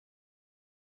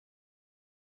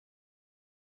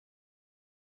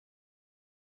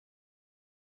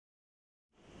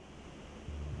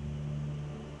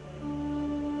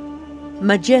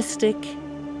Majestic,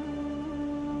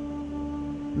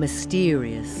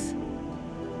 mysterious,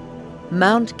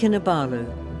 Mount Kinabalu,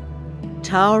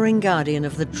 towering guardian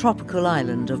of the tropical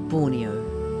island of Borneo.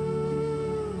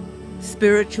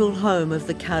 Spiritual home of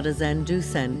the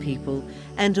Kadazan people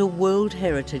and a World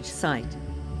Heritage Site.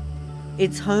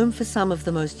 It's home for some of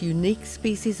the most unique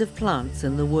species of plants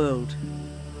in the world.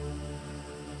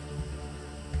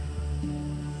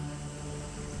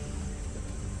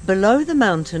 Below the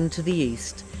mountain to the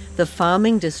east, the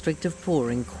farming district of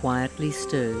Poring quietly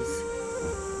stirs.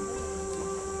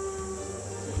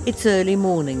 It's early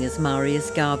morning as Marius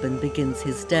Gabin begins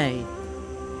his day.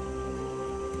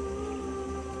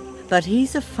 But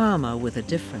he's a farmer with a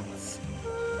difference.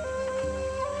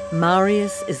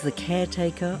 Marius is the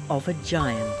caretaker of a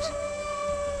giant.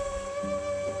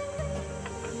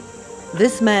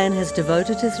 This man has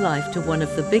devoted his life to one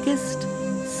of the biggest,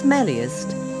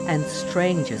 smelliest, and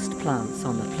strangest plants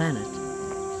on the planet.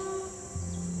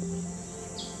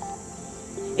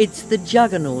 It's the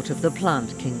juggernaut of the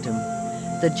plant kingdom,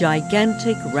 the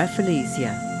gigantic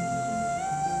Rafflesia.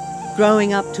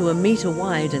 Growing up to 1 meter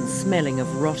wide and smelling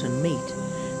of rotten meat,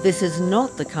 this is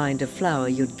not the kind of flower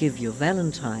you'd give your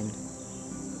Valentine.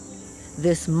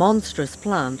 This monstrous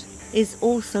plant is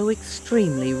also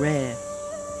extremely rare.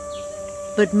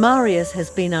 But Marius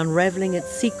has been unraveling its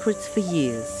secrets for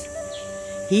years.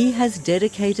 He has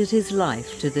dedicated his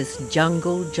life to this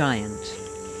jungle giant.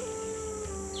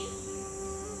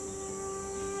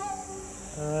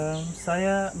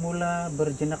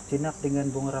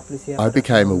 I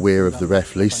became aware of the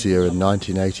Rafflesia in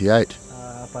 1988.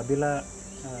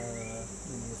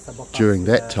 During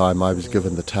that time I was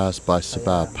given the task by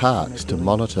Sabah Parks to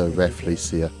monitor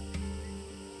Rafflesia.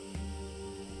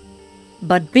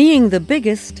 But being the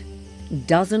biggest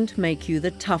doesn't make you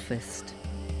the toughest.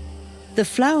 The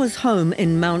flower's home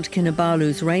in Mount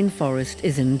Kinabalu's rainforest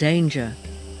is in danger.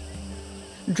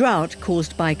 Drought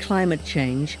caused by climate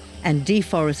change and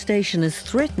deforestation is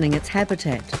threatening its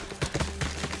habitat.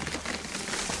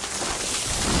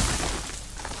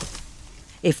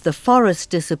 If the forest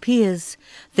disappears,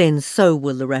 then so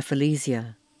will the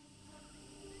Rafflesia.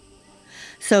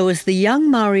 So as the young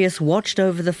Marius watched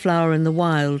over the flower in the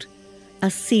wild,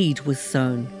 a seed was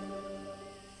sown.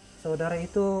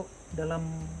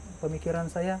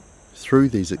 Through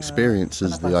these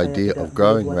experiences, the idea of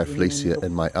growing Rafflesia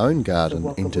in my own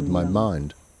garden entered my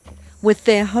mind. With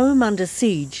their home under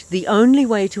siege, the only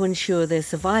way to ensure their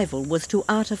survival was to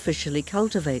artificially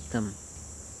cultivate them.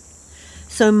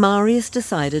 So Marius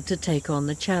decided to take on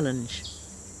the challenge.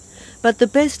 But the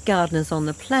best gardeners on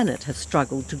the planet have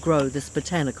struggled to grow this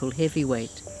botanical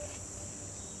heavyweight.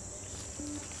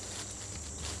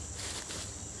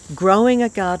 Growing a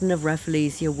garden of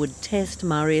Rafflesia would test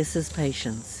Marius's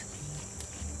patience.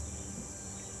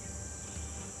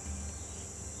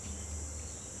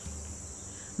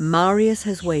 Marius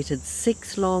has waited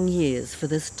 6 long years for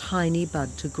this tiny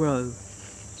bud to grow.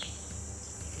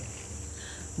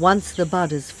 Once the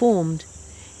bud is formed,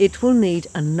 it will need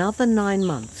another 9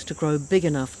 months to grow big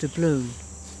enough to bloom.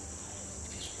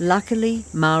 Luckily,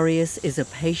 Marius is a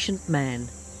patient man.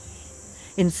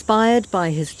 Inspired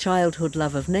by his childhood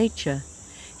love of nature,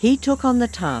 he took on the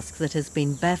task that has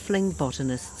been baffling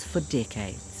botanists for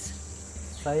decades.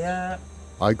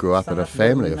 I grew up in a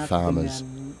family of farmers.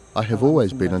 I have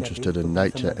always been interested in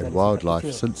nature and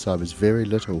wildlife since I was very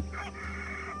little.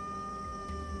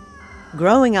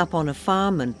 Growing up on a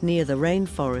farm and near the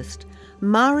rainforest,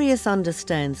 Marius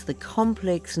understands the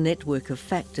complex network of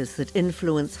factors that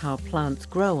influence how plants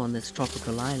grow on this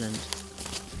tropical island.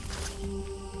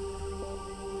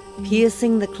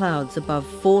 Piercing the clouds above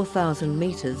 4,000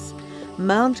 meters,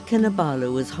 Mount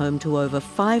Kinabalu is home to over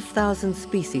 5,000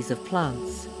 species of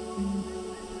plants.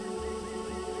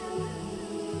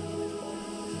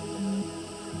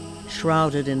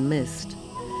 Shrouded in mist,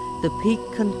 the peak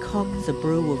concocts a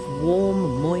brew of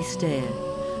warm, moist air,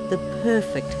 the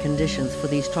perfect conditions for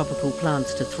these tropical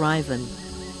plants to thrive in.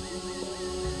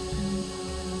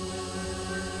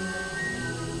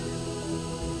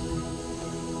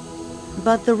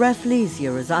 But the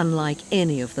Rafflesia is unlike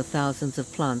any of the thousands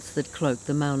of plants that cloak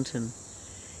the mountain.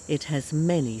 It has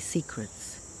many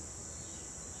secrets.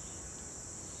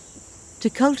 To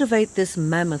cultivate this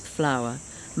mammoth flower,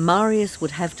 Marius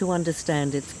would have to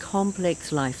understand its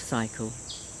complex life cycle.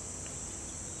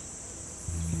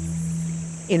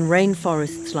 In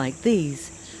rainforests like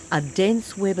these, a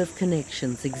dense web of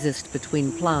connections exist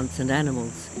between plants and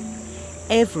animals.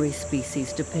 Every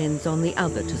species depends on the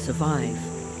other to survive.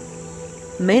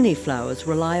 Many flowers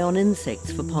rely on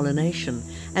insects for pollination,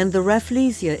 and the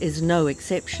Rafflesia is no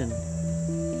exception.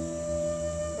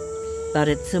 But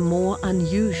it's a more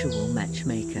unusual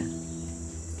matchmaker.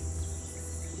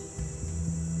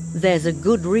 There's a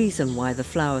good reason why the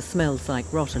flower smells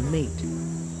like rotten meat.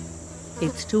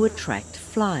 It's to attract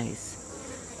flies.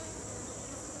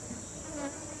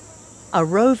 A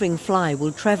roving fly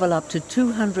will travel up to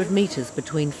 200 meters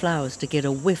between flowers to get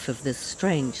a whiff of this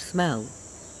strange smell.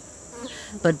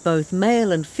 But both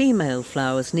male and female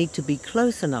flowers need to be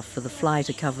close enough for the fly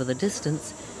to cover the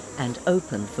distance and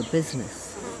open for business.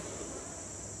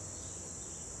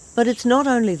 But it's not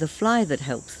only the fly that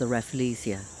helps the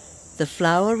Rafflesia. The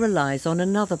flower relies on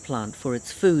another plant for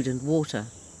its food and water.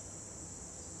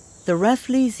 The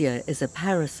Rafflesia is a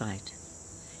parasite.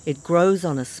 It grows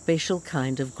on a special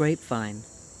kind of grapevine.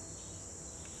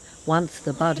 Once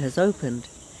the bud has opened,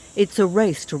 it's a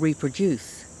race to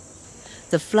reproduce.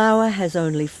 The flower has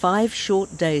only 5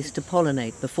 short days to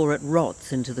pollinate before it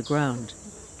rots into the ground.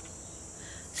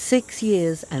 6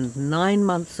 years and 9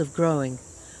 months of growing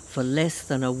for less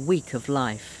than a week of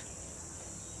life.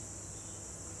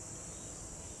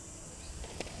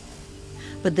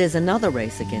 But there's another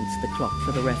race against the clock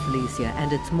for the Rafflesia,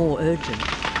 and it's more urgent.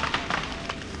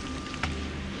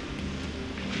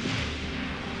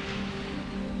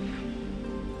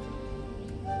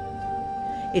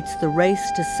 It's the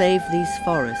race to save these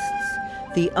forests,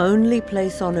 the only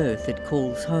place on Earth it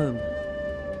calls home.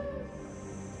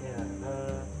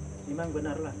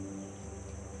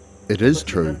 It is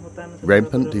true.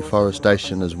 Rampant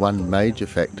deforestation is one major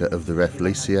factor of the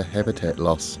Rafflesia habitat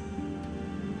loss.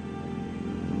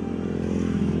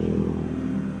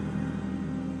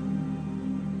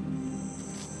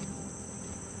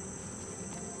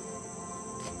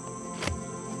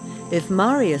 If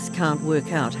Marius can't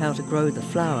work out how to grow the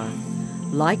flower,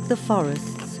 like the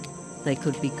forests, they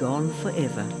could be gone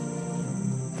forever.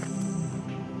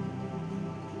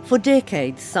 For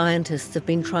decades, scientists have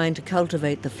been trying to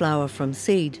cultivate the flower from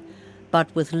seed,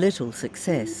 but with little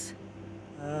success.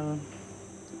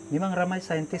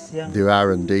 There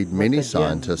are indeed many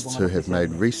scientists who have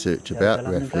made research about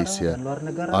Rafflesia,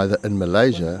 either in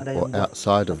Malaysia or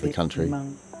outside of the country.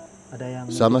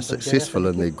 Some are successful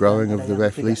in their growing of the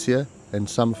Rafflesia, and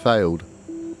some failed.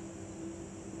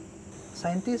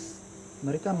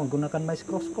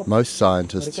 Most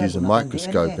scientists use a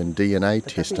microscope and DNA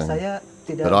testing,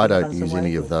 but I don't use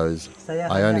any of those.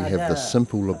 I only have the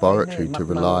simple laboratory to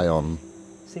rely on.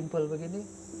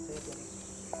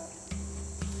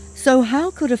 So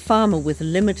how could a farmer with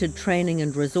limited training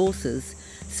and resources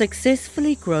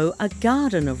successfully grow a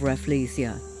garden of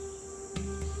Rafflesia?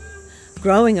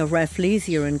 Growing a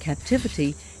Rafflesia in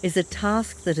captivity is a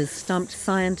task that has stumped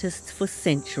scientists for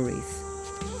centuries.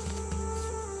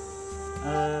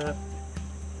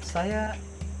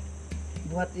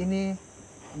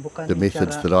 The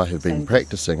methods that I have been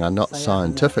practicing are not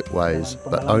scientific ways,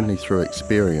 but only through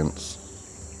experience.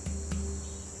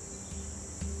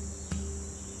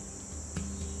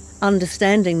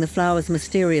 Understanding the flower's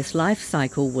mysterious life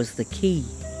cycle was the key.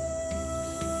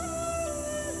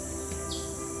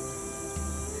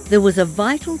 There was a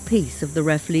vital piece of the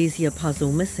Rafflesia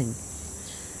puzzle missing: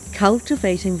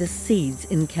 cultivating the seeds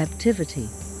in captivity.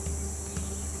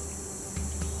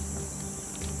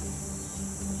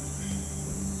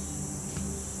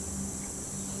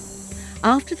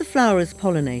 After the flower is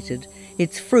pollinated,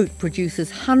 its fruit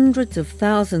produces hundreds of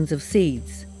thousands of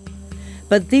seeds.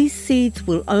 But these seeds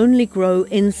will only grow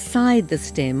inside the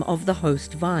stem of the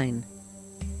host vine.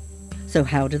 So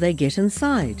how do they get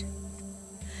inside?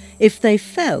 If they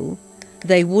fell,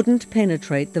 they wouldn't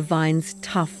penetrate the vine's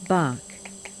tough bark.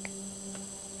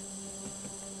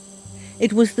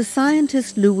 It was the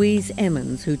scientist Louise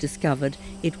Emmons who discovered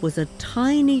it was a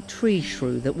tiny tree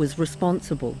shrew that was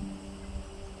responsible.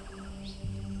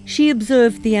 She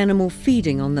observed the animal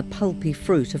feeding on the pulpy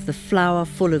fruit of the flower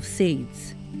full of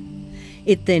seeds.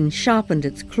 It then sharpened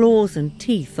its claws and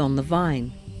teeth on the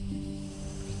vine.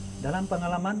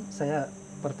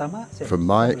 From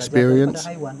my experience,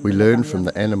 we learn from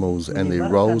the animals and their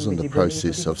roles in the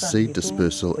process of seed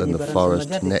dispersal in the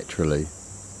forest naturally.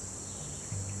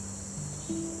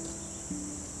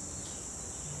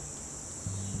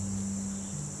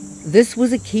 This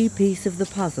was a key piece of the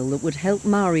puzzle that would help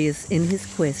Marius in his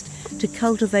quest to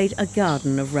cultivate a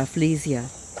garden of Rafflesia.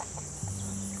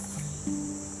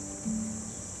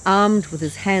 Armed with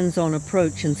his hands-on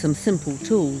approach and some simple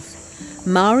tools,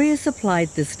 Marius applied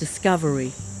this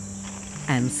discovery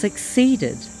and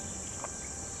succeeded.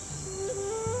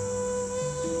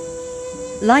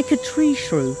 Like a tree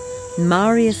shrew,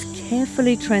 Marius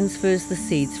carefully transfers the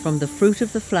seeds from the fruit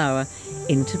of the flower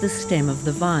into the stem of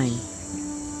the vine.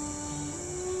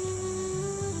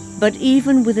 But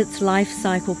even with its life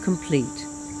cycle complete,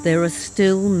 there are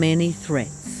still many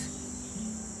threats.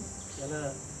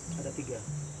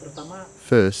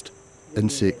 First,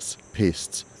 insects,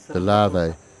 pests, the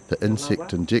larvae. The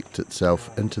insect injects itself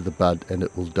into the bud and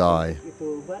it will die.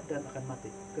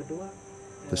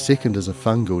 The second is a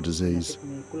fungal disease.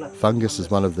 Fungus is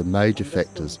one of the major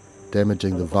factors,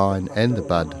 damaging the vine and the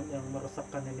bud.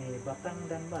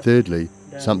 Thirdly,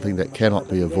 something that cannot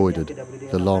be avoided,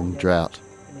 the long drought.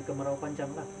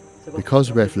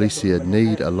 Because Rafflesia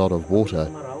need a lot of water,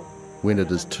 when it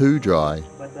is too dry,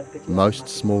 most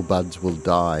small buds will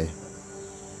die.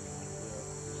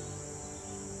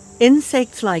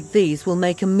 Insects like these will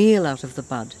make a meal out of the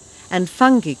bud, and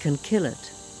fungi can kill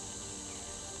it.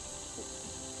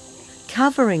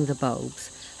 Covering the bulbs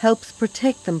helps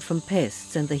protect them from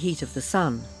pests and the heat of the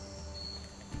sun.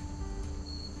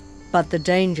 But the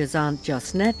dangers aren't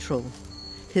just natural.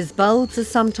 His bulbs are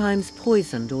sometimes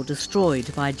poisoned or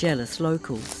destroyed by jealous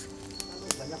locals.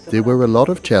 There were a lot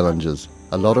of challenges,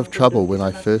 a lot of trouble when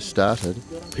I first started.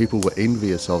 People were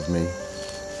envious of me.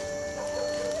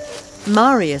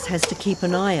 Marius has to keep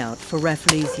an eye out for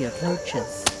Rafflesia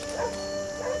poachers.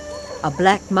 A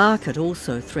black market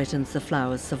also threatens the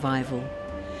flower's survival.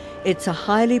 It's a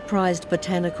highly prized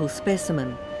botanical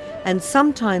specimen and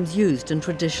sometimes used in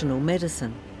traditional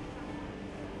medicine.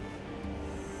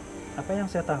 Apa yang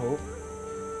saya tahu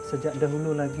sejak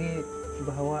dahulu lagi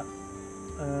bahwa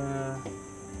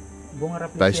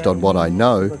Based on what I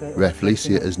know,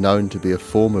 Rafflesia is known to be a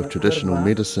form of traditional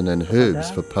medicine and herbs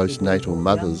for postnatal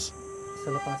mothers.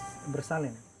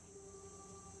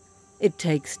 It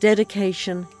takes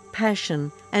dedication,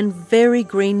 passion, and very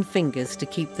green fingers to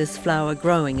keep this flower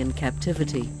growing in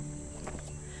captivity.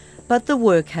 But the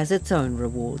work has its own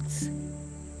rewards.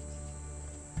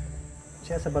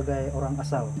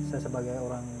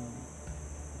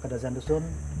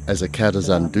 As a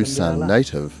Kadazan Dusan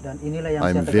native, I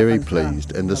am very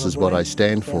pleased, and this is what I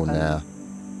stand for now.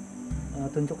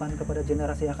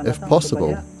 If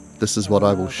possible, this is what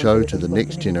I will show to the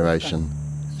next generation,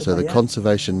 so the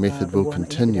conservation method will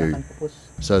continue,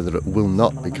 so that it will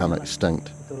not become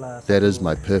extinct. That is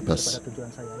my purpose.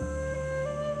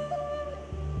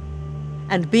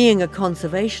 And being a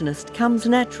conservationist comes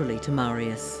naturally to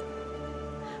Marius.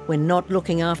 When not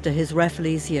looking after his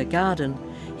Rafflesia garden,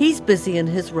 he's busy in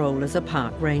his role as a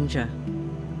park ranger.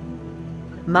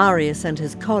 Marius and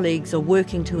his colleagues are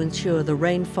working to ensure the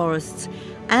rainforests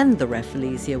and the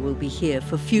Rafflesia will be here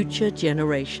for future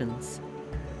generations.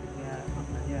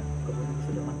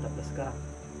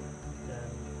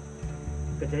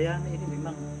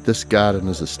 This garden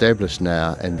is established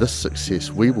now, and this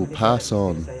success we will pass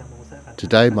on.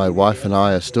 Today my wife and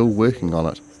I are still working on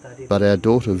it, but our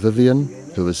daughter Vivian,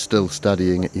 who is still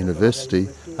studying at university,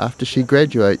 after she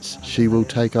graduates, she will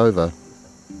take over.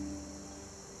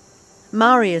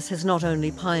 Marius has not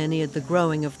only pioneered the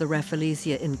growing of the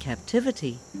Rafflesia in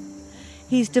captivity,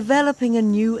 he's developing a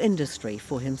new industry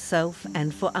for himself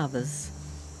and for others.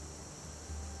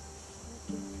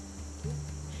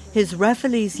 His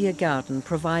Rafflesia garden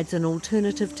provides an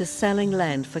alternative to selling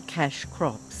land for cash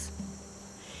crops.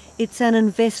 It's an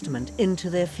investment into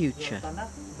their future.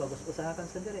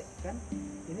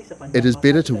 It is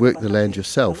better to work the land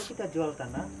yourself.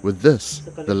 With this,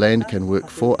 the land can work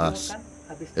for us.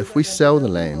 If we sell the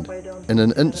land, in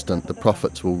an instant the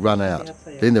profits will run out.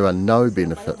 Then there are no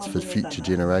benefits for future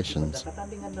generations.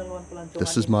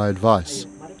 This is my advice.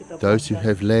 Those who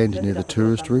have land near the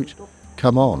tourist route,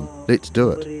 come on, let's do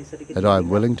it. And I am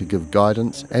willing to give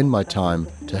guidance and my time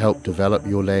to help develop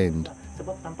your land.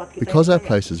 Because our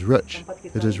place is rich,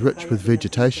 it is rich with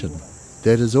vegetation.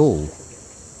 That is all.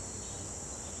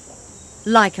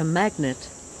 Like a magnet,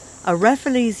 a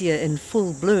Rafflesia in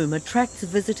full bloom attracts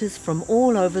visitors from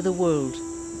all over the world.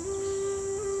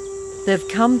 They've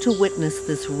come to witness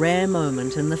this rare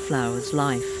moment in the flower's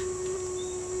life.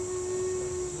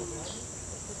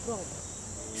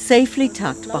 Safely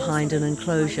tucked behind an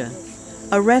enclosure,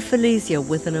 a Rafflesia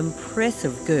with an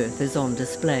impressive girth is on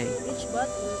display. Each bud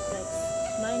takes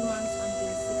 9 months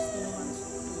until 16 months.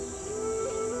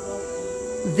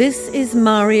 This is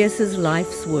Marius's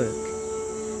life's work,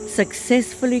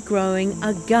 successfully growing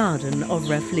a garden of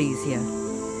Rafflesia.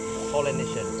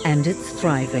 And it's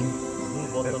thriving.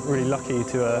 Really lucky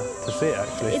to see it,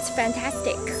 actually. It's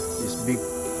fantastic. It's big.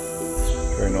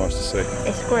 Very nice to see.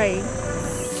 It's great.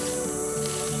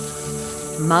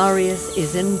 Marius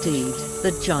is indeed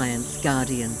the giant's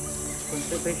guardian.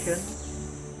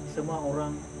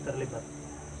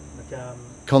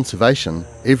 Conservation,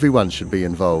 everyone should be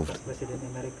involved.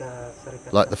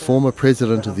 Like the former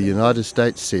President of the United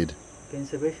States said,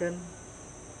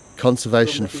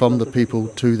 conservation from the people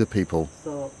to the people.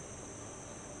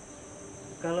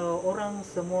 Kalau orang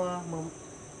semua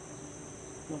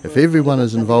If everyone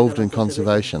is involved in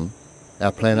conservation,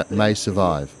 our planet may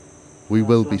survive. We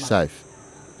will be safe.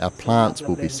 Our plants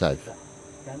will be safe.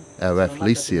 Our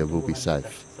Rafflesia will be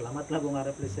safe. Selamatlah bunga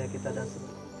Rafflesia kita dan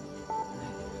semua.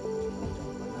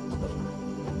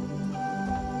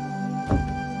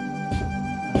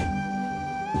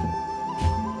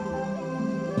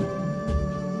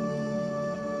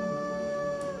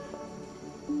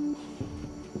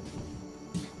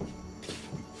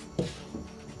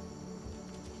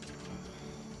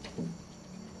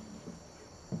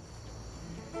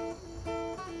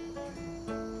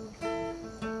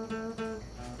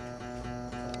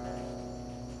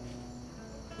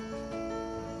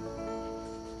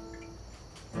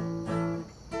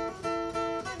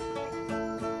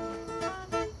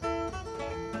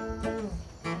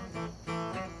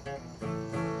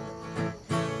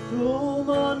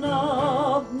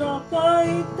 Tumanap na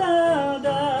kay